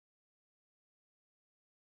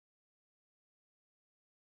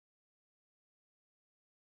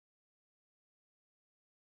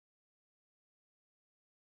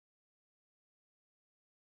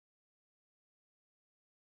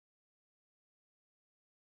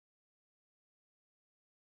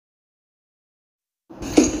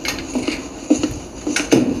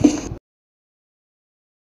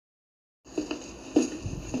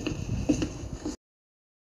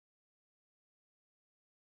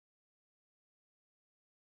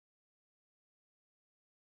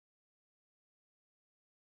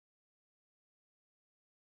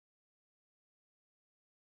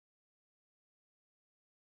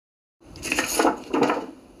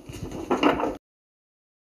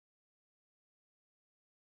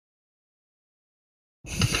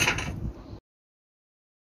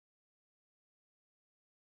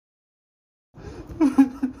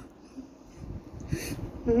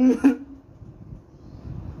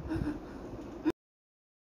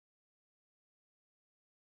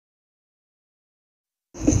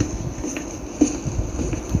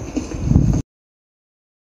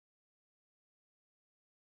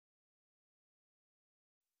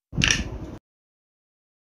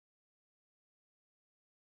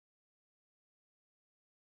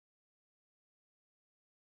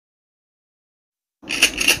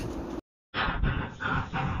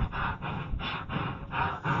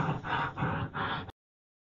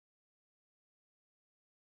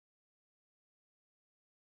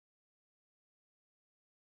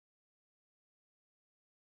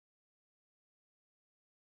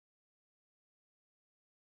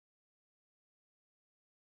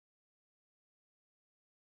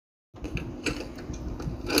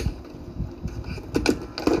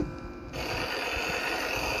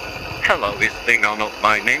Hello, is thing on up.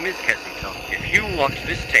 My name is Kessiton. If you watch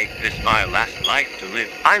this tape, this my last life to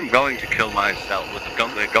live. I'm going to kill myself with a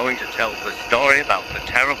gun. We're going to tell the story about the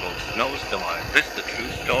terrible snowstorm. This the true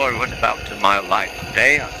story what about to my life.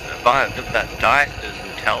 Today I survived of that dice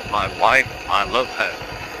and tell my wife I love her.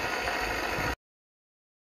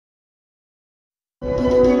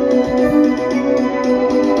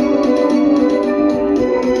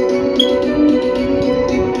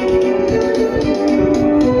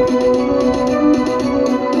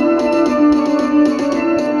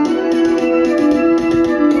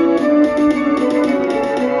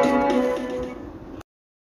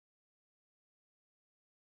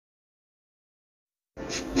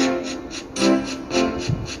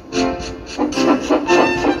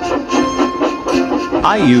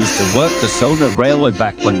 I used to work the soder railway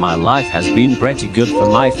back when my life has been pretty good for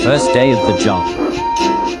my first day at the job.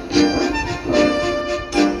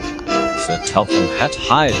 Sir Topham had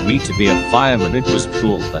hired me to be a fireman. It was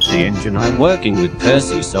cool at the engine. I'm working with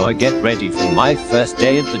Percy, so I get ready for my first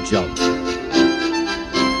day at the job.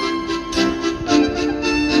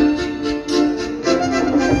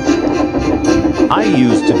 I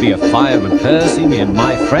used to be a fireman. Percy, me and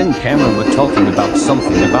my friend Cameron were talking about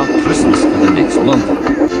something about Christmas for the next month.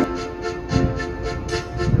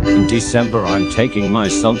 In December I'm taking my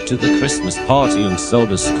son to the Christmas party and so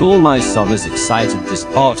does school. My son is excited this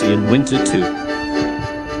party in winter too.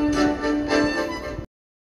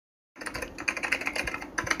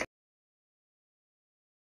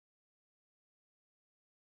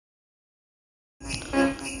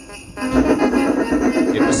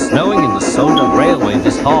 It was snowing in the soder railway.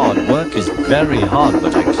 This hard work is very hard,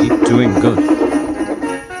 but I keep doing good.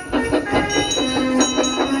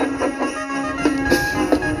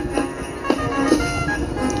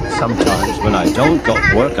 Sometimes when I don't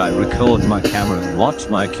got work, I record my camera and watch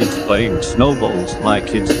my kids playing snowballs. My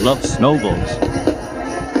kids love snowballs.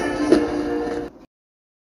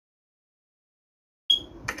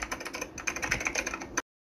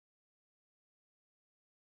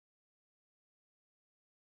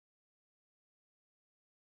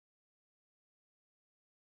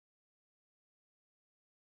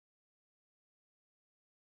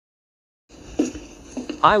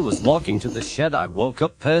 I was walking to the shed. I woke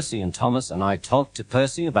up Percy and Thomas and I talked to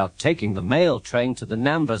Percy about taking the mail train to the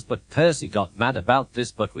Numbers, but Percy got mad about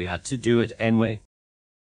this, but we had to do it anyway.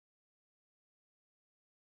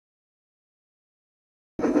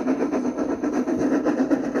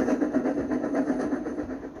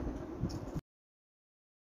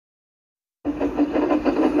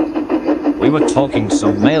 We were talking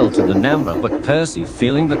some mail to the Number, but Percy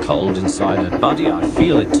feeling the cold inside her body. I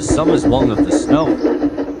feel it to some as long of the snow.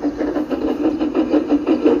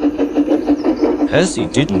 Percy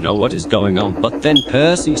didn't know what is going on, but then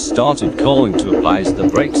Percy started calling to advise the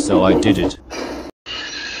brakes, so I did it.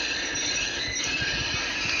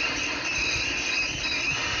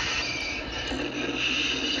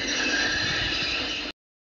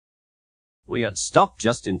 We had stopped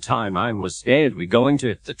just in time. I was scared we going to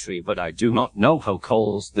hit the tree, but I do not know how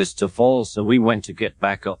close this to fall, so we went to get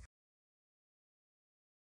back up.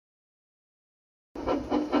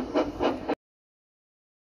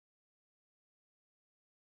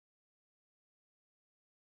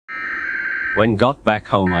 When got back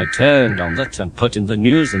home, I turned on that and put in the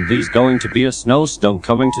news, and there's going to be a snowstorm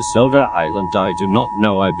coming to Soder Island. I do not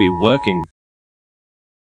know I'd be working.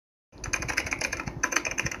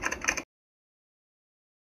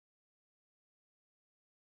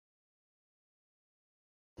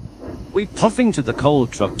 We puffing to the coal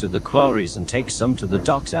truck to the quarries and take some to the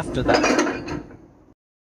docks after that.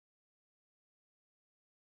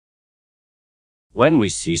 When we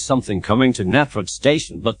see something coming to Netford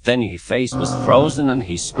station, but then his face was frozen and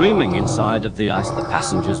he's screaming inside of the ice. The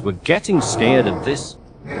passengers were getting scared of this.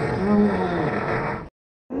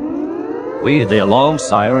 We hear the alarm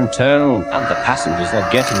siren turn, and the passengers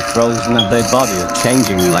are getting frozen and their body are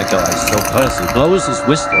changing like ice. So Percy blows his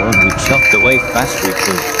whistle and we chucked away fast we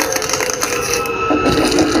could.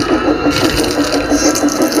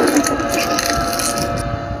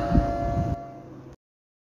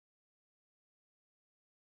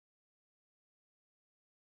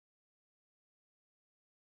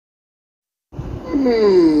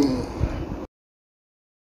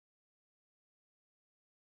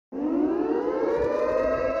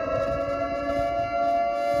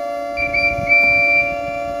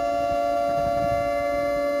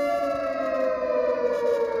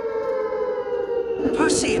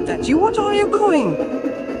 Percy, if that's you, what are you going?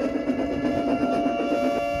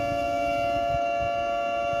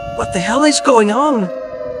 What the hell is going on?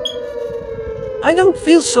 I don't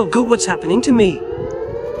feel so good. What's happening to me?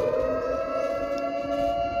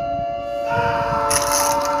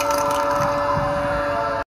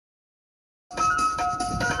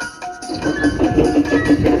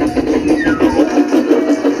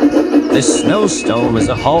 This snowstorm is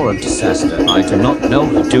a horror disaster. I do not know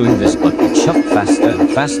who's doing this, but we chucked faster and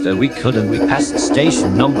faster we could and we passed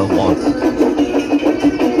station number 1.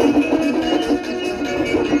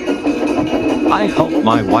 I hope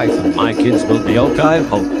my wife and my kids will be okay, I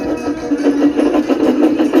hope.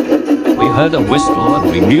 We heard a whistle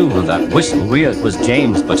and we knew that whistle weird was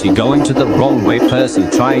James, but he going to the wrong way. Percy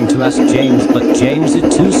trying to ask James, but James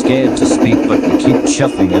is too scared to speak, but we keep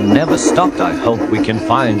chuffing and never stopped. I hope we can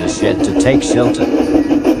find a shed to take shelter.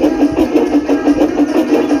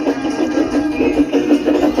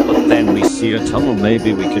 But then we see a tunnel,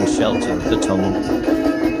 maybe we can shelter the tunnel.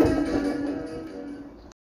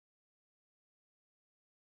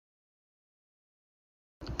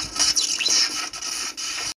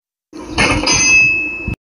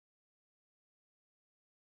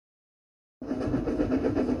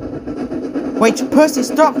 Wait, Percy,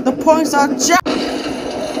 stop! The points are just...